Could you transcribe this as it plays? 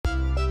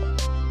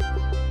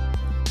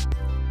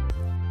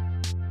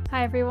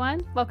Hi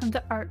everyone, welcome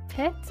to Art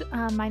Pit.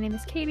 My name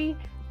is Cady,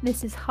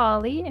 this is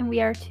Holly, and we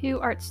are two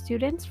art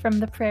students from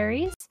the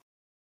prairies.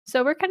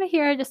 So we're kind of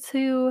here just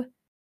to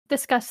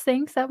discuss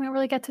things that we don't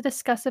really get to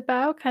discuss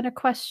about, kind of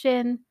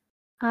question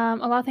a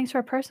lot of things for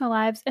our personal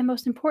lives, and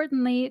most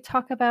importantly,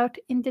 talk about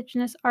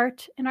Indigenous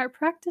art and art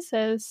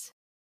practices.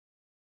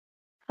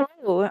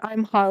 Hello,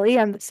 I'm Holly.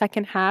 I'm the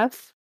second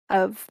half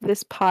of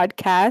this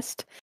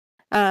podcast.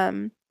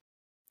 Um,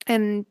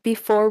 and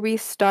before we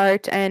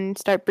start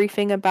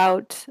briefing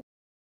about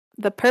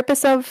the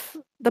purpose of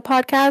the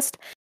podcast,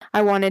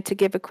 I wanted to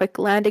give a quick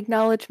land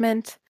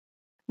acknowledgement.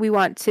 We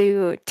want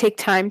to take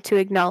time to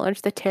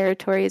acknowledge the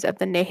territories of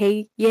the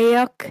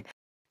Neheyeyuk,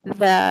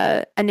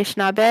 the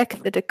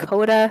Anishinaabeg, the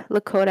Dakota,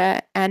 Lakota,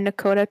 and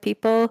Nakota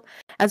people,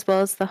 as well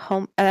as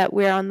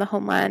we're on the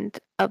homeland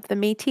of the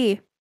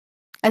Métis.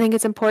 I think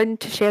it's important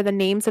to share the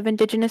names of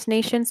Indigenous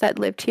nations that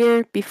lived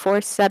here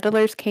before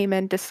settlers came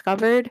and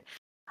discovered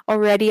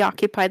already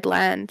occupied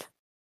land.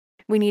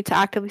 We need to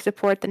actively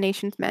support the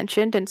nations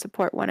mentioned and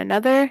support one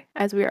another,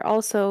 as we are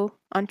also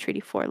on Treaty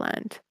 4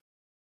 land.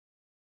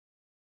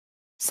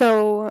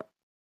 So,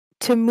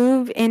 to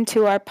move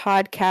into our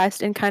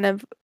podcast and kind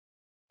of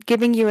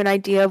giving you an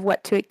idea of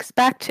what to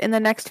expect in the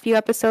next few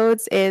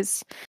episodes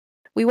is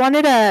we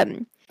wanted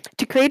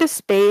to create a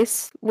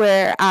space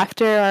where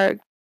after our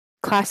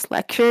class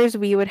lectures,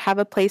 we would have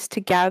a place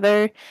to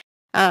gather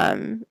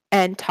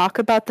and talk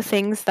about the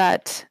things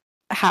that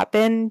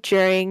happen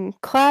during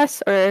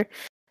class or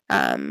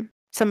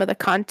some of the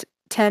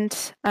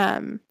content.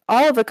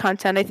 All of the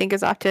content, I think,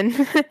 is often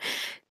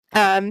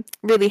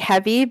really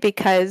heavy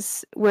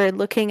because we're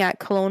looking at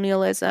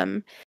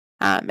colonialism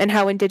and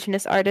how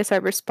Indigenous artists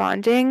are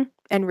responding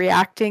and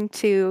reacting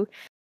to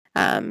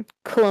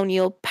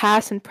colonial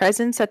past and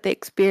presence that they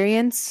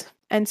experience.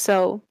 And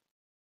so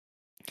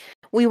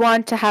we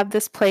want to have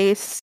this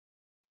place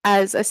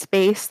as a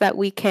space that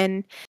we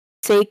can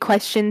say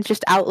questions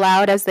just out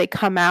loud as they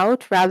come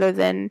out rather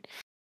than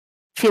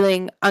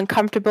feeling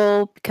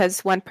uncomfortable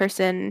because one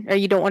person or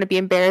you don't want to be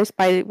embarrassed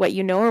by what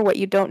you know or what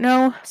you don't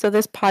know. So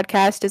this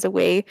podcast is a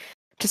way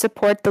to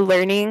support the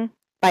learning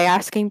by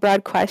asking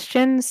broad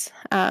questions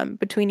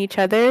between each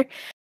other.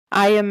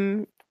 I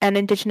am an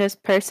Indigenous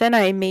person.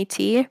 I am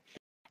Métis.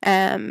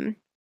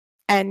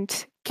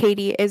 And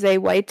Cady is a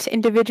white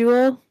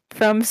individual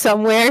from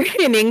somewhere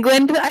in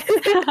England.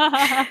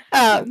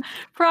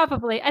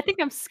 Probably. I think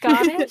I'm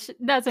Scottish.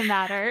 Doesn't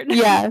matter.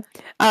 Yeah.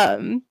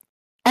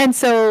 And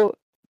so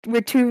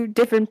we're two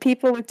different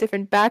people with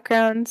different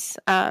backgrounds.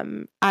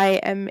 I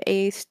am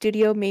a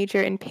studio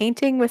major in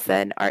painting with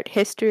an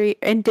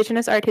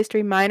Indigenous art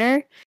history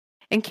minor.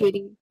 And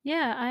Cady.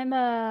 Yeah, I'm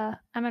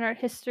an art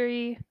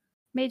history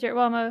major.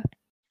 Well, I'm a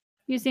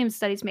museum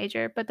studies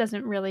major, but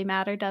doesn't really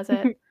matter, does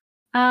it?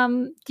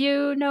 Do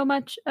you know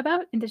much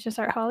about Indigenous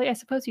art, Holly? I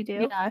suppose you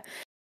do. Yeah.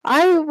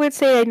 I would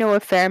say I know a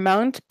fair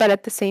amount, but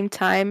at the same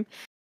time,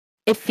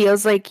 it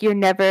feels like you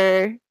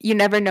never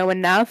know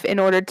enough in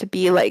order to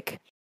be like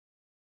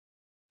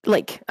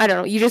I don't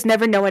know, you just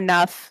never know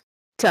enough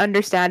to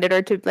understand it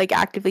or to like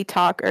actively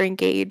talk or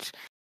engage.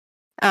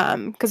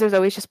 Because there's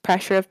always just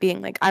pressure of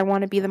being like, I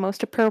want to be the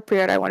most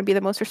appropriate, I want to be the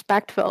most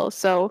respectful.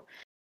 So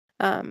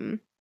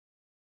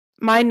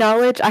my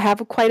knowledge, I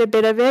have quite a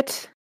bit of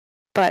it,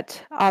 but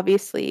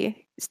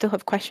obviously still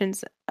have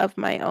questions of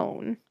my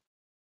own.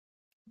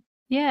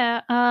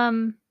 Yeah,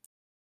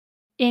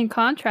 in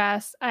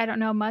contrast, I don't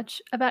know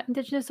much about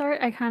Indigenous art.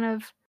 I kind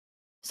of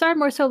started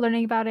more so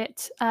learning about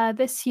it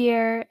this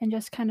year and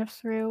just kind of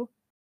through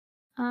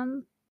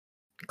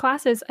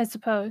classes, I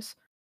suppose.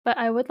 But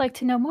I would like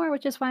to know more,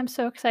 which is why I'm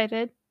so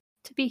excited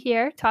to be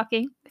here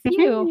talking with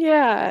you.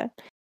 Yeah.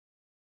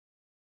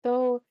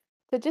 So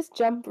to just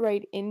jump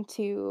right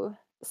into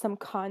some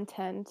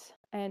content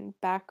and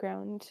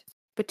background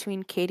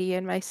between Cady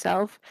and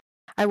myself,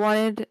 I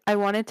wanted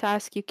to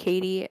ask you,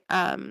 Cady,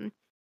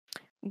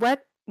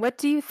 what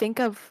do you think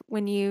of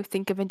when you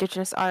think of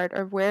Indigenous art,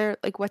 or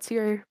what's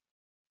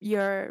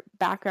your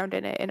background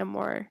in it in a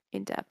more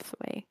in-depth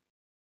way?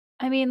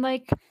 I mean,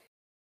 like,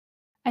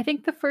 I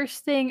think the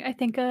first thing I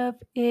think of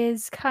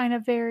is kind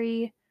of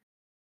very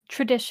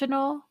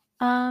traditional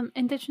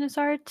Indigenous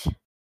art.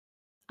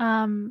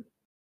 Um,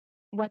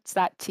 What's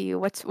that to you?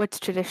 What's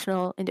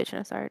traditional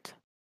Indigenous art?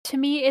 to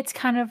me, it's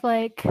kind of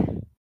like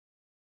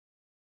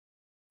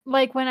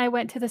when I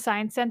went to the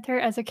science center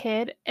as a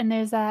kid, and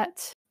there's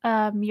that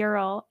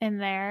mural in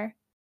there.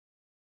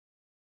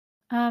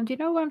 Do you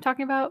know what I'm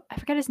talking about? I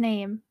forget his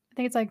name. I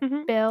think it's like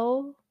Mhm.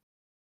 Bill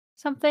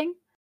something.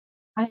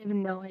 I have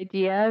no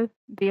idea.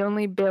 The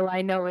only Bill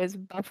I know is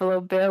Buffalo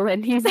Bill,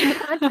 and he's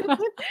not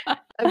a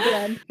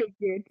grand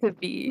figure to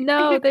be.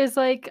 No, there's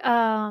like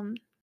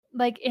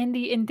in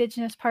the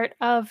indigenous part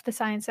of the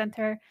science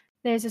center,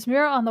 there's this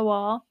mural on the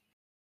wall.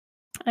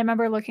 I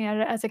remember looking at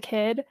it as a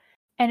kid,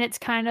 and it's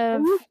kind Are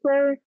of you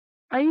sure?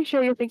 Are you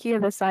sure you're thinking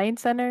of the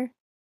Science Center?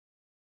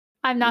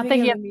 I'm You're not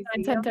thinking thinking of of the the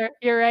science museum? center.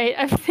 You're right.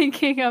 I'm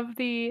thinking of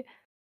the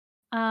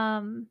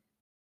um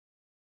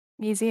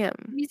Museum.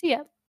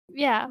 museum.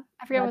 Yeah,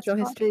 I forget what it's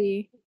Natural called.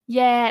 history.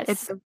 It's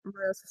Yes. the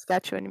Royal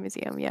Saskatchewan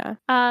Museum, yeah.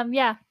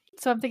 Yeah.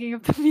 So I'm thinking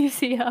of the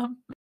museum,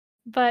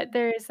 but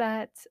there's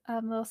that,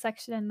 little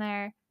section in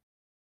there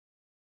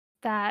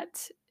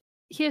that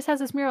he just has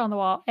this mural on the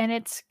wall, and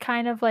it's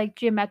kind of, like,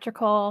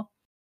 geometrical,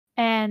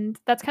 and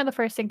that's kinda the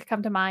first thing to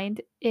come to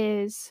mind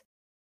is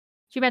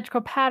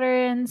geometrical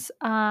patterns,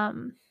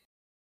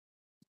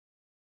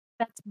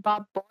 That's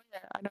Bob Boyer.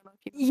 I don't know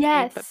if you know that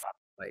name, but yes, Bob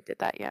Boyer did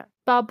that, yeah.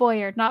 Bob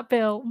Boyer, not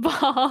Bill,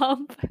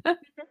 Bob.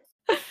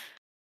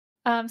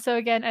 So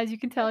again, as you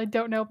can tell, I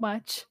don't know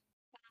much.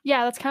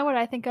 Yeah, that's kinda what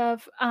I think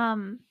of,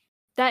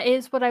 that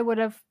is what I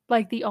would've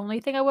like, the only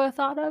thing I would've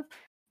thought of.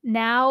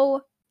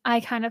 Now, I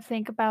kind of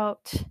think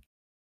about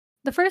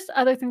the first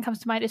other thing that comes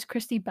to mind is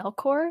Christy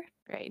Belcourt,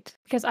 Right.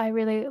 because I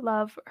really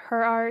love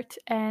her art,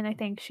 and I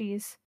think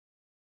she's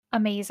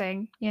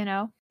amazing, you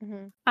know?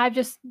 Mhm. I've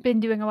just been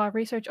doing a lot of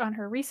research on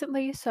her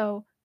recently,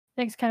 so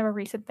I think it's kind of a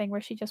recent thing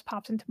where she just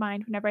pops into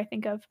mind whenever I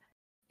think of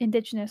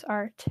Indigenous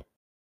art.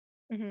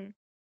 Mhm.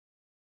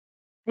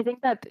 I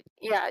think that,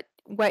 yeah,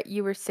 what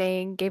you were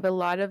saying gave a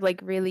lot of, like,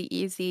 really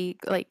easy,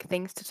 like,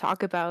 things to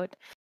talk about.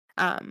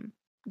 Um,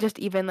 just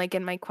even, like,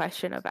 in my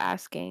question of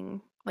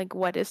asking, like,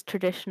 what is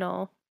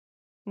traditional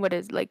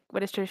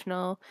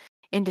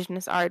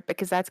Indigenous art?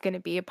 Because that's gonna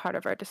be a part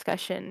of our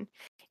discussion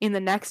in the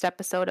next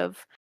episode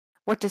of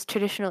what does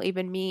traditional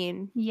even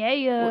mean?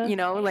 Yeah. You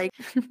know, like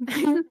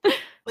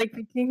like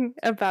thinking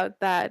about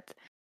that,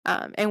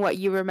 and what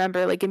you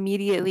remember, like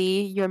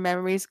immediately your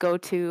memories go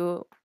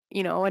to,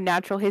 a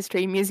natural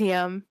history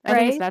museum. I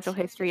think it's natural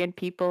Right? history and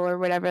people or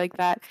whatever like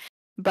that.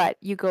 But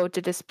you go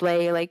to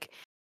display like,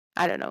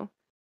 I don't know.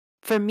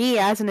 For me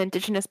as an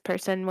indigenous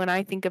person, when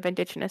I think of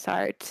indigenous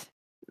art,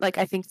 like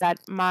I think that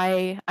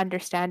my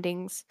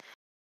understandings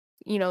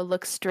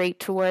look straight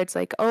towards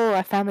like, oh,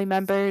 a family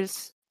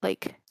member's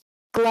like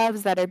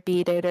gloves that are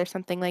beaded or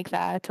something like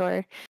that.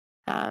 Or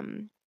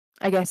um,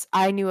 I guess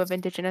I knew of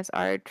indigenous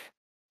art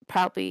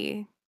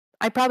probably,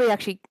 I probably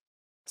actually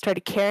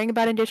started caring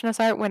about indigenous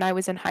art when I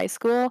was in high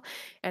school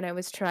and I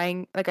was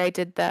trying, like I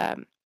did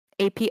the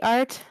AP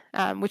art,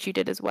 which you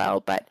did as well,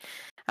 but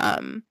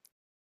um,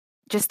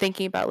 just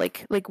thinking about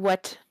like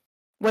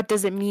what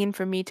does it mean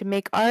for me to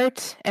make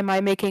art? Am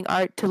I making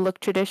art to look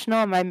traditional?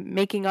 Am I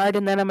making art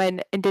and then am I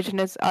an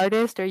indigenous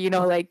artist? Or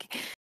like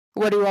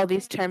what do all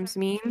these terms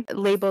mean?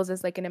 Labels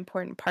is like an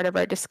important part of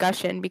our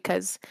discussion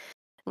because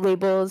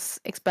labels,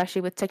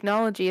 especially with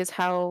technology, is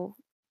how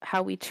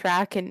we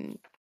track and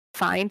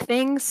find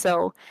things.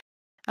 So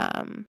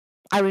um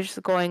I was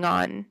just going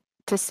on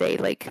to say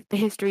like the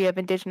history of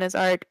indigenous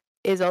art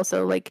is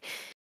also like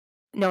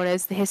known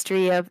as the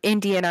history of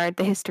Indian art,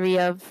 the history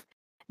of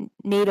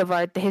Native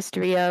art, the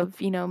history of,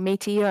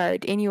 Métis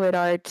art, Inuit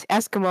art,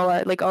 Eskimo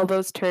art, like all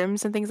those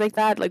terms and things like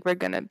that, like we're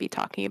going to be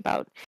talking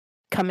about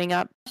coming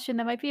up. Question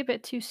that might be a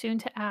bit too soon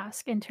to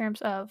ask in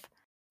terms of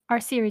our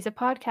series of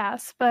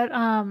podcasts, but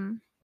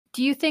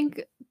do you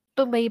think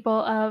the label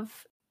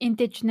of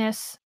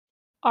indigenous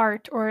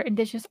art or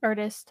indigenous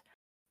artist,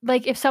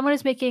 like if someone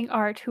is making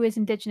art who is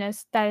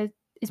indigenous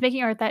is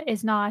making art that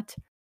is not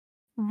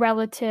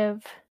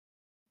relative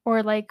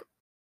or like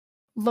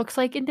looks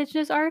like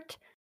indigenous art,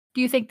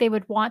 do you think they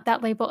would want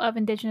that label of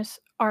indigenous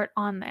art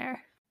on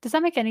there? Does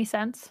that make any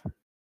sense?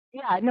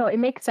 Yeah, no, it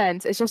makes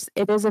sense. It's just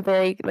it is a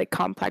very like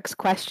complex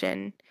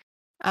question.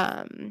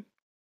 Um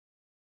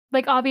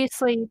Like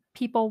obviously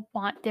people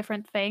want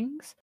different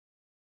things,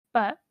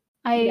 but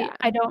yeah.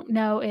 I don't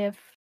know if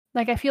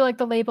like, I feel like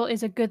the label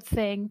is a good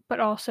thing, but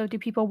also do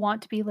people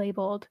want to be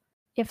labeled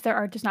if their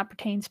art does not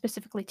pertain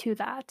specifically to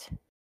that?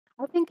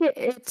 I think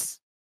it's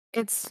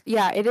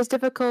yeah, it is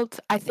difficult.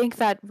 I think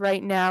that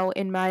right now,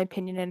 in my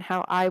opinion, and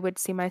how I would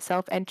see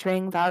myself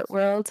entering the art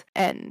world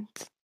and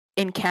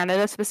in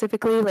Canada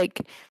specifically,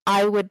 like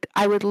I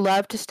would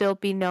love to still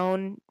be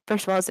known,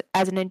 first of all,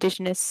 as an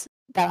indigenous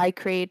that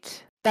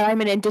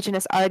I'm an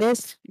indigenous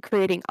artist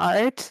creating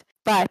art,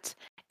 but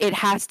it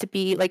has to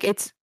be like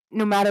it's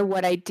no matter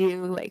what I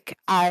do, like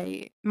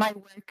my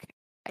work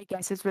I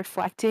guess is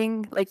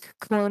reflecting like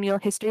colonial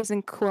histories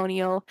and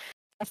colonial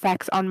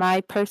effects on my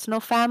personal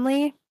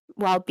family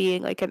while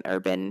being like an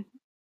urban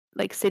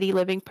like city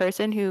living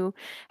person who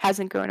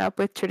hasn't grown up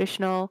with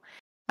traditional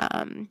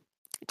um,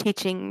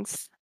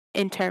 teachings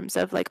in terms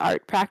of like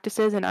art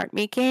practices and art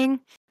making.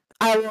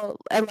 I will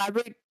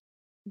elaborate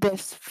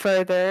this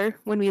further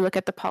when we look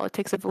at the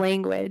politics of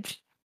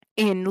language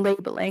in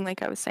labeling,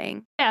 like I was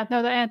saying. Yeah,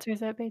 no, that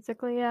answers it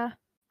basically, yeah.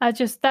 I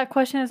just that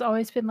question has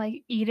always been,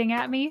 like, eating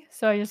at me,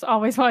 so I just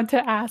always wanted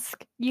to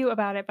ask you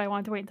about it, but I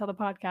wanted to wait until the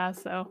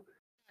podcast, so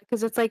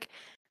Because it's like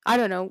I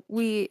don't know,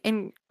 we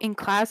in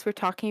class we're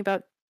talking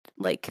about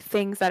like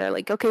things that are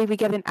like okay, we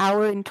get an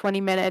hour and 20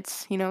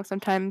 minutes,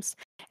 sometimes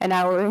an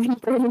hour and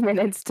 30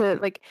 minutes to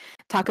like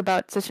talk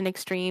about such an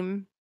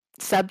extreme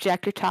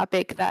subject or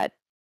topic that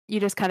you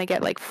just kind of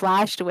get like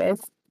flashed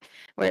with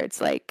where it's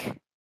like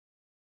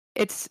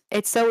it's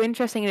so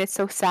interesting and it's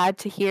so sad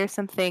to hear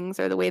some things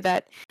or the way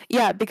that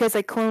yeah because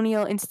like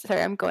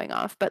sorry I'm going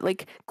off but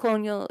like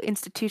colonial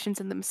institutions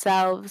in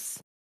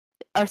themselves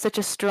are such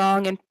a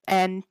strong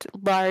and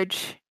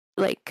large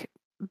like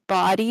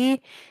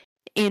body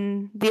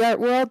in the art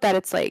world that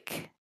it's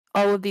like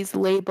all of these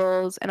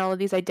labels and all of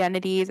these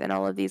identities and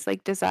all of these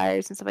like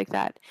desires and stuff like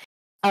that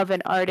of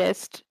an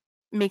artist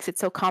makes it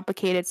so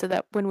complicated, so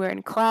that when we're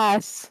in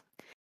class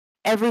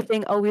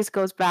everything always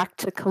goes back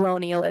to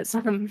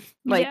colonialism.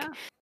 Like Yeah.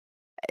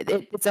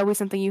 it's always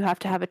something you have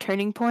to have a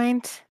turning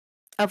point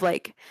of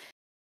like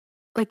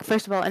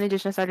first of all, an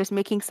indigenous artist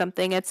making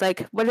something, it's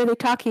like, what are they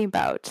talking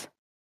about?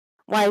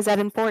 Why is that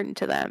important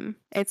to them?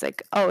 It's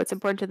like, oh, it's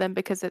important to them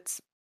because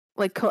it's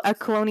like a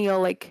colonial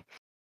like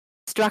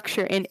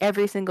structure in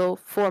every single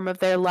form of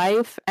their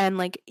life, and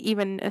like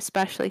even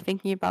especially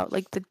thinking about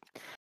like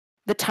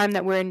the time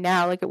that we're in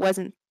now, like it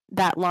wasn't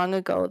that long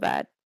ago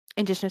that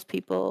indigenous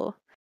people,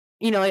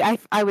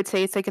 like I would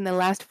say it's like in the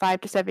last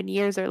 5 to 7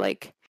 years, or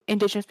like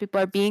indigenous people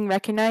are being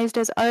recognized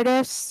as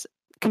artists,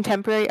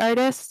 contemporary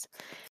artists,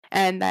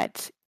 and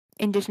that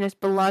indigenous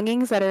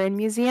belongings that are in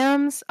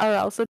museums are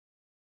also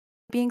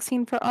being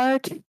seen for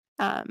art.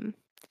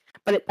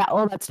 But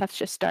all that stuff's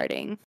just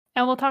starting.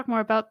 And we'll talk more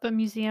about the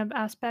museum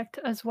aspect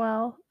as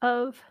well,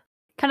 of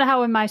kind of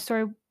how in my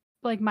story,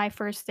 like my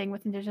first thing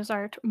with Indigenous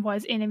art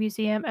was in a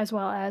museum, as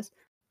well as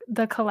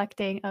the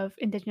collecting of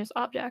Indigenous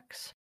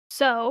objects.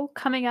 So,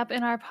 coming up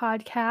in our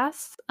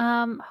podcast,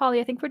 Holly,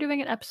 I think we're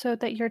doing an episode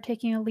that you're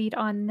taking a lead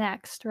on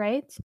next,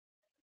 right?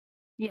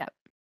 Yep.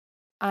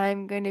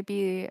 I'm going to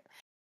be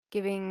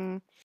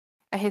giving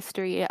a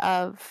history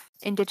of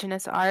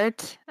Indigenous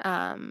art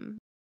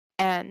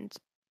and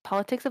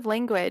politics of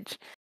language.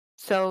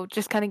 So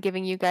just kind of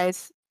giving you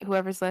guys,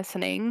 whoever's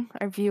listening,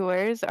 our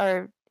viewers,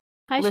 our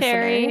Hi,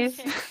 listeners.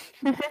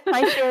 Sherry.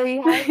 Hi,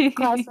 Sherry. Hi,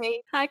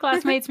 classmates. Hi,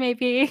 classmates,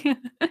 maybe.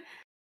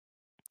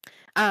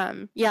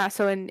 Yeah,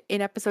 so in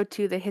episode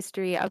 2, the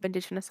history of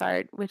Indigenous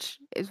art, which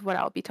is what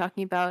I'll be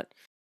talking about,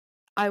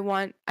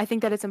 I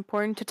think that it's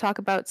important to talk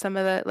about some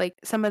of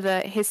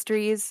the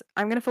histories.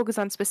 I'm going to focus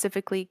on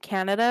specifically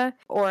Canada,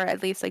 or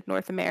at least like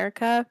North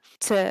America,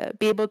 to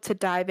be able to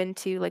dive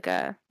into like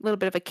a little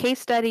bit of a case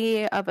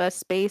study of a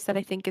space that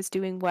I think is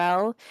doing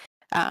well,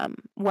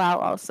 while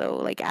also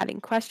like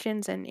adding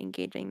questions and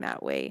engaging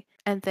that way.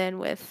 And then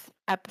with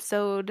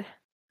episode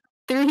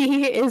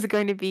 3 is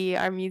going to be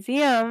our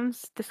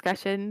museums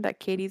discussion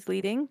that Cady's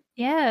leading.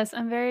 Yes,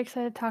 I'm very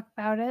excited to talk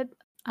about it.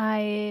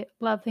 I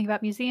love thinking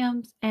about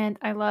museums, and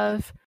I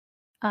love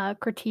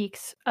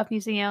critiques of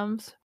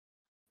museums.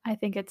 I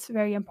think it's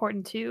very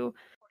important to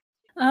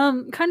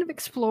kind of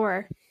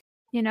explore,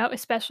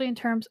 especially in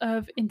terms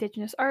of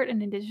Indigenous art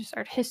and Indigenous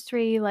art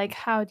history. Like,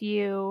 how do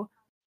you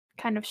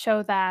kind of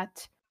show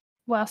that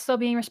while still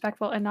being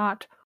respectful and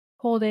not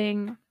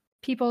holding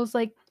people's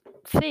like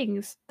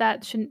things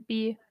that shouldn't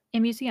be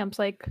in museums?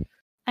 Like,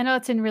 I know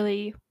it's in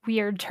really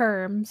weird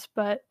terms,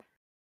 but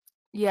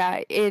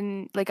Yeah,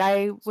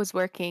 I was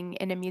working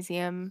in a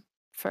museum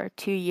for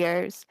 2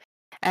 years,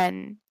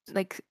 and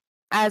like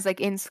as like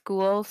in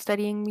school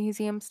studying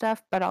museum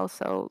stuff, but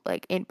also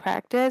like in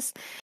practice,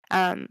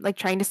 like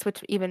trying to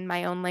switch even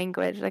my own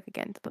language, like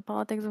again to the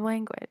politics of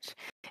language,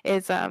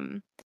 is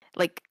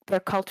like their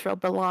cultural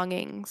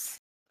belongings.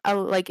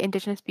 Like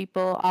indigenous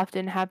people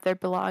often have their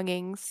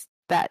belongings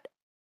that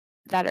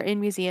are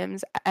in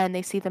museums, and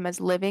they see them as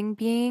living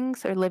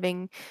beings or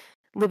living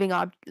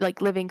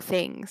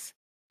things.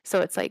 So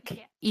it's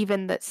like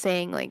even that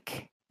saying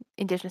like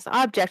indigenous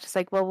object, it's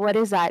like, well, what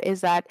is that?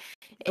 Is that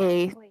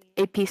a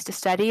piece to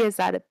study? Is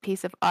that a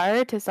piece of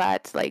art? Is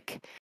that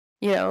like,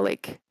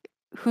 like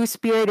whose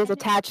spirit is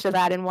attached to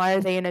that, and why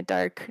are they in a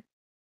dark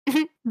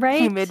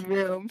right. humid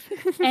room?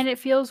 And it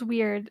feels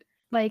weird,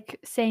 like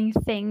saying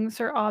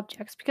things or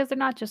objects, because they're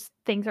not just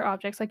things or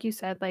objects, like you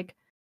said. Like,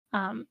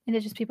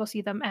 Indigenous people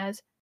see them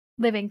as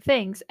living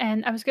things.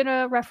 And I was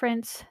gonna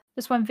reference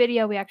this one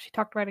video we actually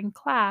talked about in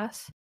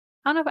class.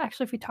 I don't know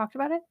if we talked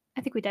about it.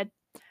 I think we did,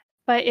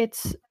 but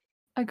it's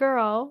a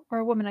girl or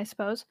a woman, I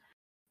suppose,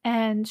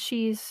 and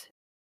she's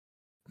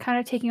kind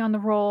of taking on the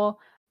role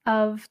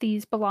of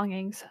these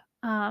belongings.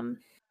 And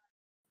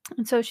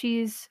so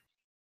she's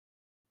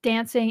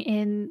dancing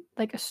in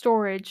like a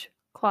storage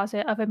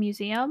closet of a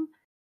museum.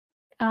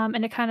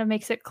 And it kind of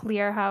makes it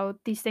clear how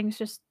these things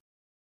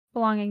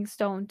belongings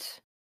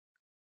don't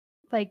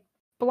like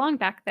belong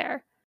back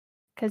there,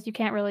 because you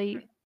can't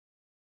really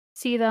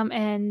see them,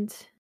 and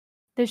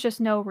there's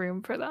just no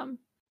room for them.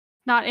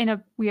 Not in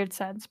a weird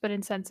sense, but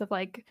in sense of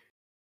like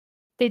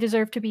they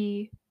deserve to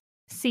be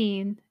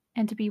seen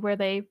and to be where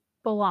they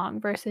belong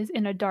versus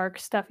in a dark,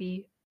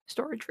 stuffy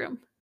storage room.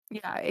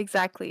 Yeah,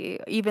 exactly.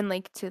 Even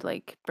like to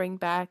like bring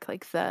back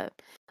like the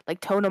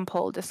like totem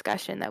pole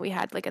discussion that we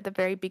had like at the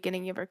very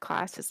beginning of our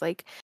class, is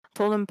like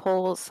totem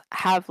poles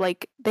have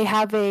they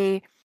have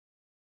a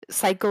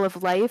cycle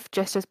of life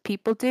just as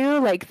people do.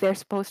 Like they're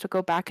supposed to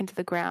go back into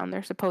the ground.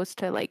 They're supposed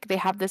to they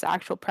have this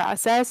actual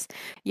process.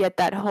 Yet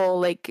that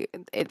whole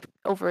it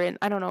over in,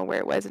 I don't know where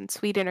it was, in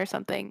Sweden or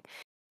something,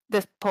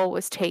 this pole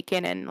was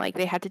taken, and like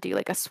they had to do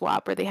like a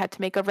swap, or they had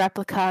to make a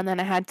replica, and then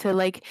it had to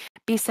like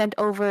be sent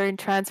over and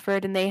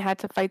transferred, and they had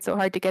to fight so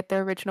hard to get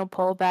their original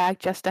pole back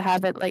just to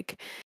have it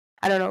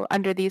I don't know,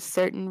 under these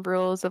certain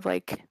rules of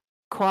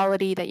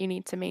quality that you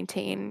need to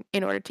maintain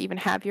in order to even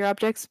have your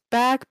objects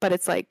back, but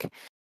it's like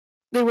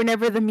they were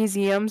never the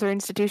museums or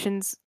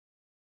institutions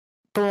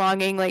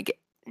belonging like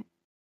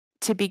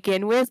to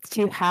begin with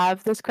to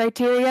have this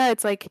criteria.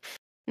 It's like,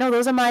 no,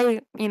 those are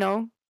my,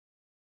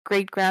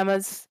 great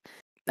grandma's,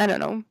 I don't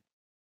know,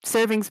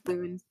 serving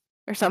spoons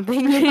or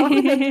something,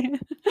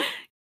 like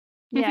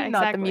Yeah,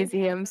 not the exactly.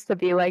 museums to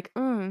be like,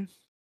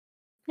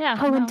 Yeah,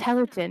 how no.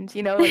 intelligent,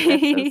 like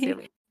that's so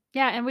silly.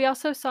 Yeah, and we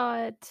also saw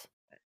it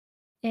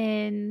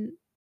in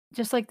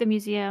just like the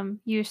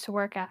museum you used to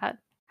work at,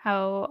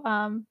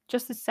 how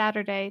just this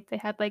Saturday they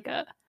had like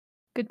a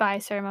goodbye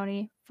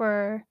ceremony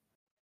for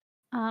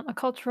a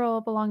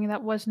cultural belonging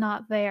that was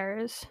not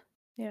theirs.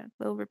 Yeah,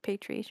 little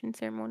repatriation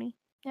ceremony.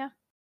 Yeah.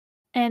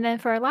 And then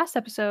for our last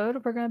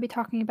episode, we're going to be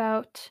talking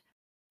about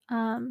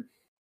um,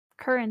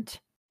 current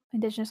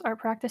Indigenous art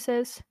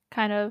practices,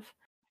 kind of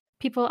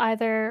people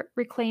either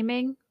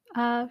reclaiming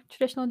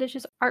traditional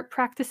Indigenous art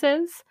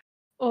practices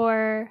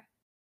or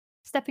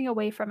stepping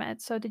away from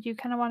it. So, did you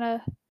kind of want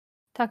to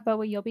talk about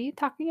what you'll be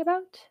talking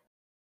about?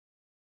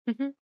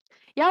 hmm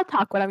Yeah, I'll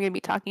talk what I'm going to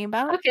be talking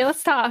about. Okay,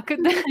 let's talk.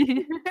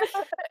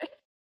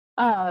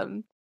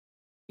 um,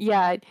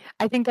 yeah,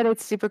 I think that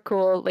it's super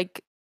cool.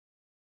 Like,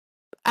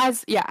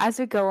 as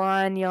we go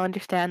on, you'll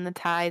understand the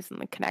ties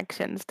and the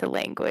connections to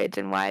language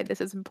and why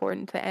this is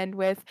important to end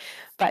with.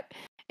 But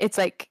it's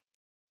like,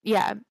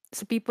 yeah,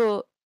 so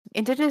people,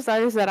 Indigenous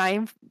artists that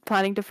I'm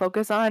planning to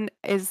focus on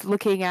is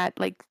looking at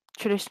like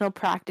traditional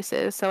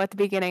practices. So at the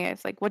beginning,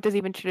 it's like, what does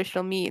even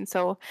traditional mean?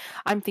 So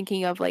I'm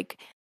thinking of like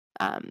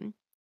um,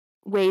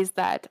 ways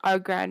that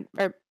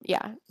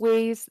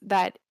ways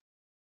that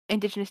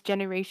Indigenous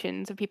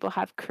generations of people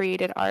have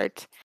created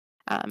art,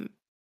 um,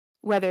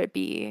 whether it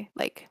be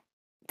like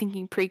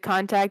thinking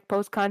pre-contact,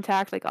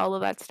 post-contact, like all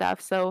of that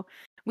stuff. So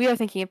we are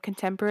thinking of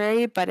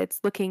contemporary, but it's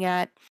looking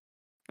at,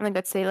 like,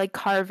 let's say, like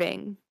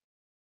carving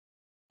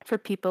for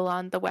people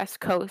on the West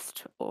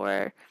Coast,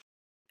 or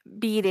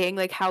beading,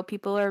 like how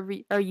people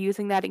are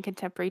using that in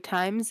contemporary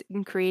times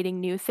and creating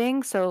new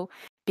things. So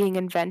being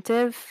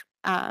inventive,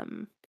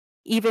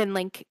 even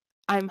like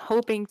I'm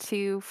hoping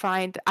to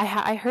find.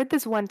 I heard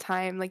this one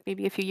time, like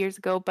maybe a few years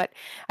ago, but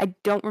I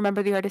don't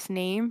remember the artist's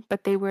name.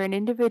 But they were an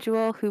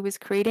individual who was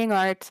creating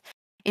art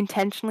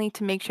intentionally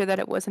to make sure that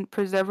it wasn't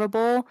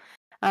preservable,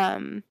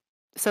 um,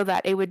 so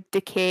that it would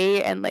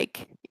decay and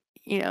like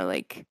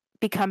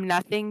become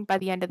nothing by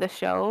the end of the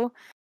show.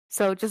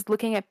 So just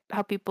looking at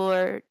how people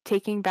are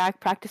taking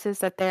back practices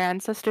that their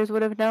ancestors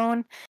would have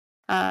known,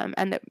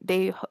 and that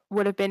they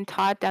would have been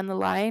taught down the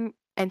line,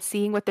 and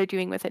seeing what they're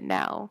doing with it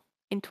now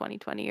in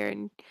 2020 or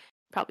in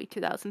probably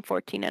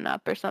 2014 and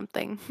up or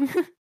something.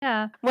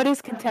 Yeah. What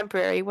is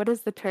contemporary? What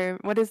is the term?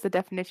 What is the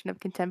definition of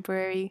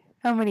contemporary?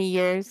 How many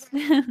years?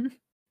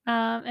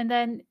 And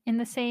then in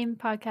the same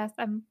podcast,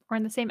 or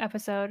in the same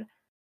episode,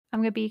 I'm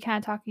going to be kind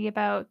of talking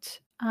about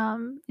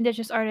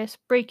Indigenous artists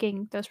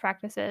breaking those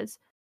practices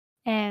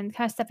and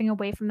kind of stepping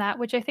away from that,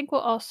 which I think will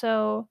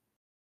also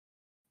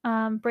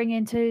bring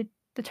into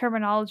the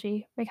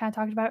terminology we kind of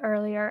talked about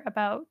earlier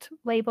about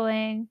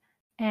labeling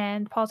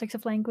and politics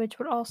of language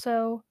would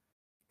also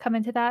come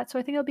into that. So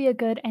I think it'll be a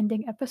good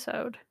ending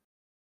episode.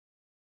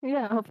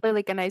 Yeah, hopefully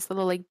like a nice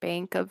little like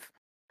bank of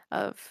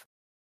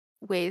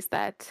ways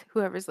that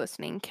whoever's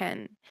listening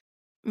can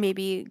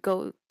maybe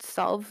go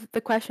solve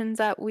the questions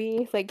that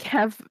we like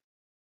have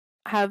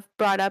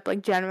brought up,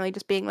 like generally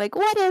just being like,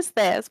 what is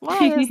this?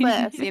 Why is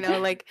this?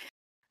 Like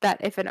that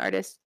if an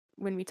artist,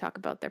 when we talk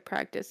about their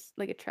practice,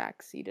 like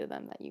attracts you to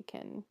them, that you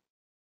can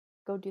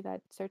go do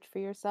that search for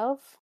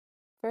yourself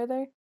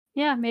further.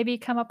 Yeah, maybe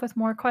come up with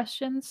more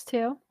questions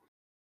too.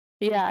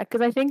 Yeah,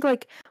 because I think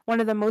like one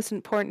of the most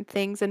important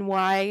things and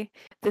why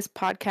this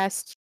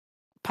podcast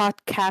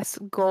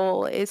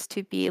goal is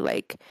to be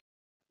like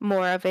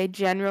more of a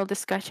general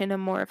discussion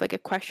and more of like a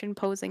question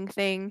posing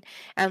thing,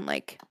 and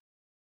like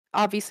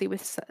obviously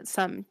with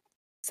some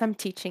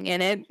teaching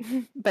in it,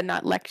 but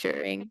not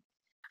lecturing.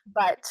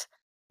 But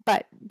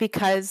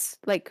because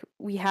like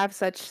we have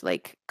such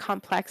like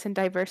complex and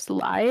diverse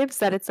lives,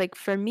 that it's like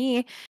for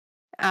me,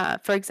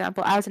 for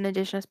example, as an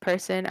Indigenous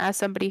person, as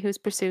somebody who's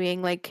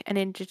pursuing like an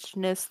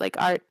Indigenous like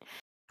art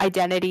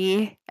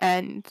identity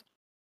and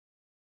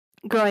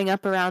growing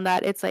up around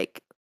that, it's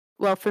like,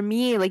 well, for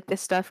me, like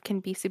this stuff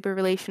can be super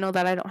relational,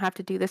 that I don't have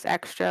to do this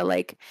extra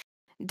like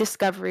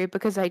discovery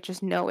because I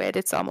just know it.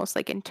 It's almost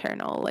like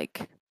internal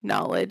like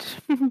knowledge.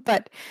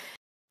 but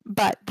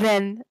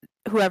then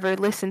whoever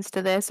listens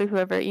to this, or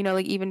whoever,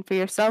 like even for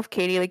yourself,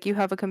 Cady, like you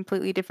have a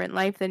completely different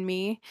life than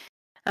me.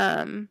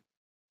 Um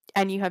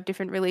and you have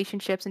different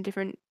relationships and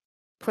different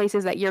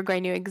places that you're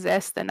going to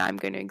exist than I'm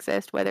going to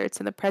exist, whether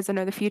it's in the present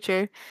or the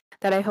future.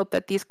 That I hope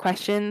that these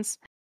questions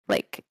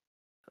like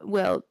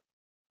will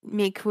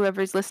make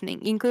whoever's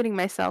listening, including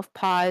myself,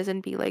 pause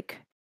and be like,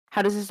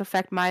 how does this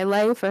affect my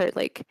life? Or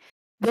like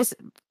this,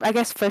 I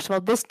guess first of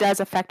all, this does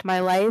affect my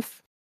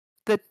life.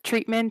 The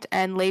treatment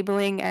and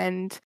labeling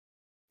and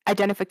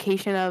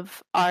identification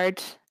of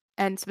art,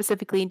 and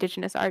specifically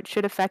Indigenous art,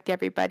 should affect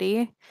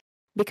everybody,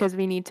 because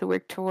we need to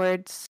work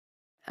towards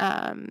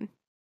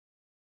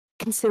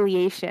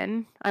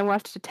conciliation. I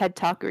watched a TED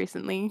Talk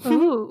recently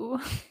Ooh.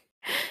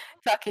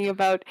 talking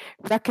about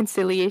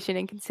reconciliation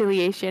and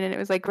conciliation, and it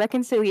was like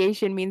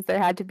reconciliation means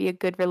there had to be a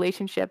good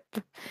relationship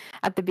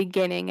at the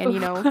beginning, and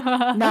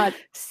not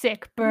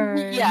Sick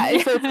burn. yeah.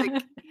 So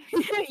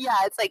it's like yeah,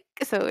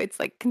 it's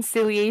like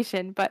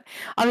conciliation, but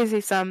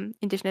obviously some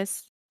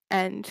indigenous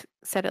and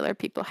settler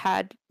people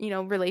had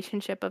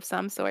relationship of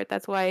some sort.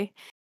 That's why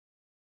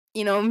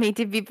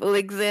Métis people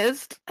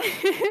exist.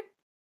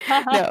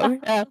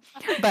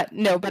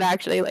 No, but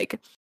actually, like,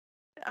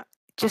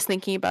 just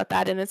thinking about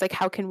that, and it's like,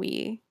 how can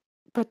we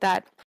put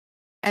that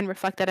and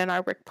reflect that in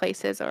our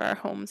workplaces or our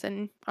homes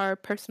and our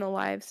personal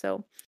lives?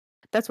 So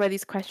that's why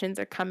these questions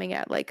are coming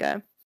at like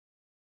a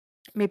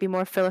maybe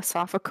more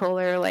philosophical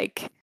or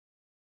like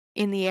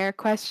in the air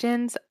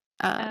questions.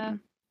 Yeah.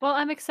 Well,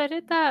 I'm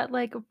excited that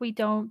we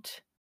don't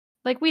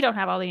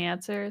have all the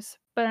answers,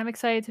 but I'm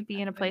excited to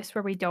be in a place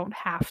where we don't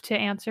have to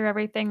answer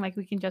everything. Like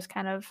we can just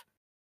kind of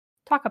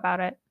talk about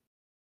it.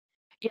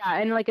 Yeah,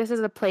 and like this is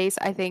a place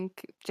I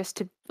think just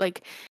to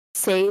like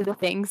say the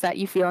things that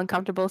you feel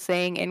uncomfortable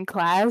saying in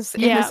class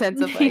in the Yeah.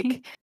 sense of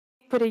like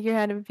putting your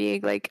hand and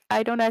being like,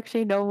 I don't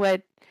actually know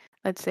what,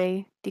 let's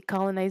say,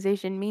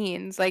 decolonization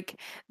means. Like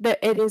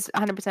it is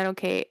 100%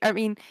 okay. I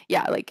mean,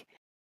 yeah, like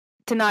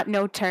to not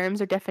know terms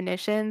or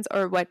definitions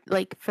or what,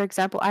 like for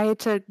example, I had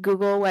to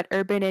Google what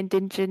urban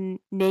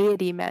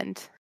indigeneity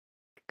meant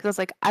because I was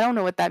like, I don't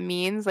know what that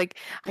means. Like,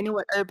 I know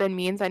what urban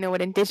means. I know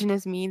what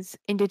indigenous means.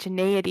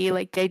 Indigeneity,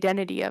 like the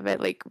identity of it.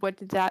 Like, what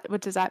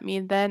does that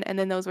mean then? And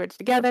then those words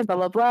together, blah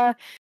blah blah.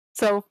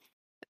 So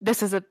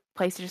this is a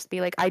place to just be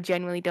like, I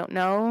genuinely don't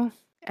know,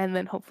 and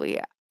then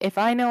hopefully, if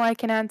I know, I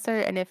can answer,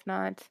 and if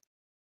not,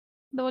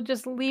 We'll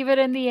just leave it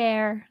in the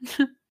air.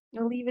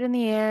 we'll leave it in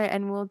the air,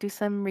 and we'll do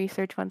some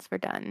research once we're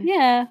done.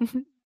 Yeah.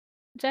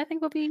 Which I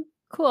think will be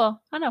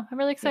cool. I don't know. I'm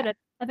really Yeah, excited.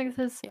 I think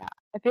this is yeah.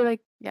 I feel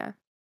like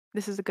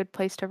this is a good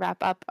place to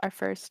wrap up our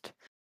first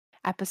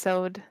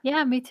episode.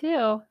 Yeah, me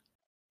too.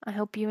 I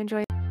hope you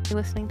enjoy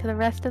listening to the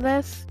rest of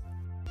this.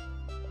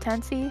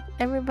 Tansy,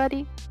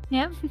 everybody.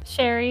 Yeah.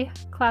 Sherry,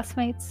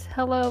 classmates,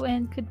 hello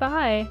and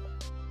goodbye.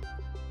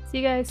 See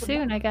you guys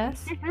soon, I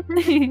guess.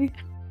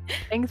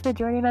 Thanks for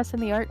joining us in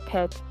the art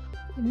pit.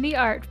 In the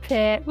art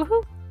pit.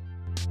 Woohoo!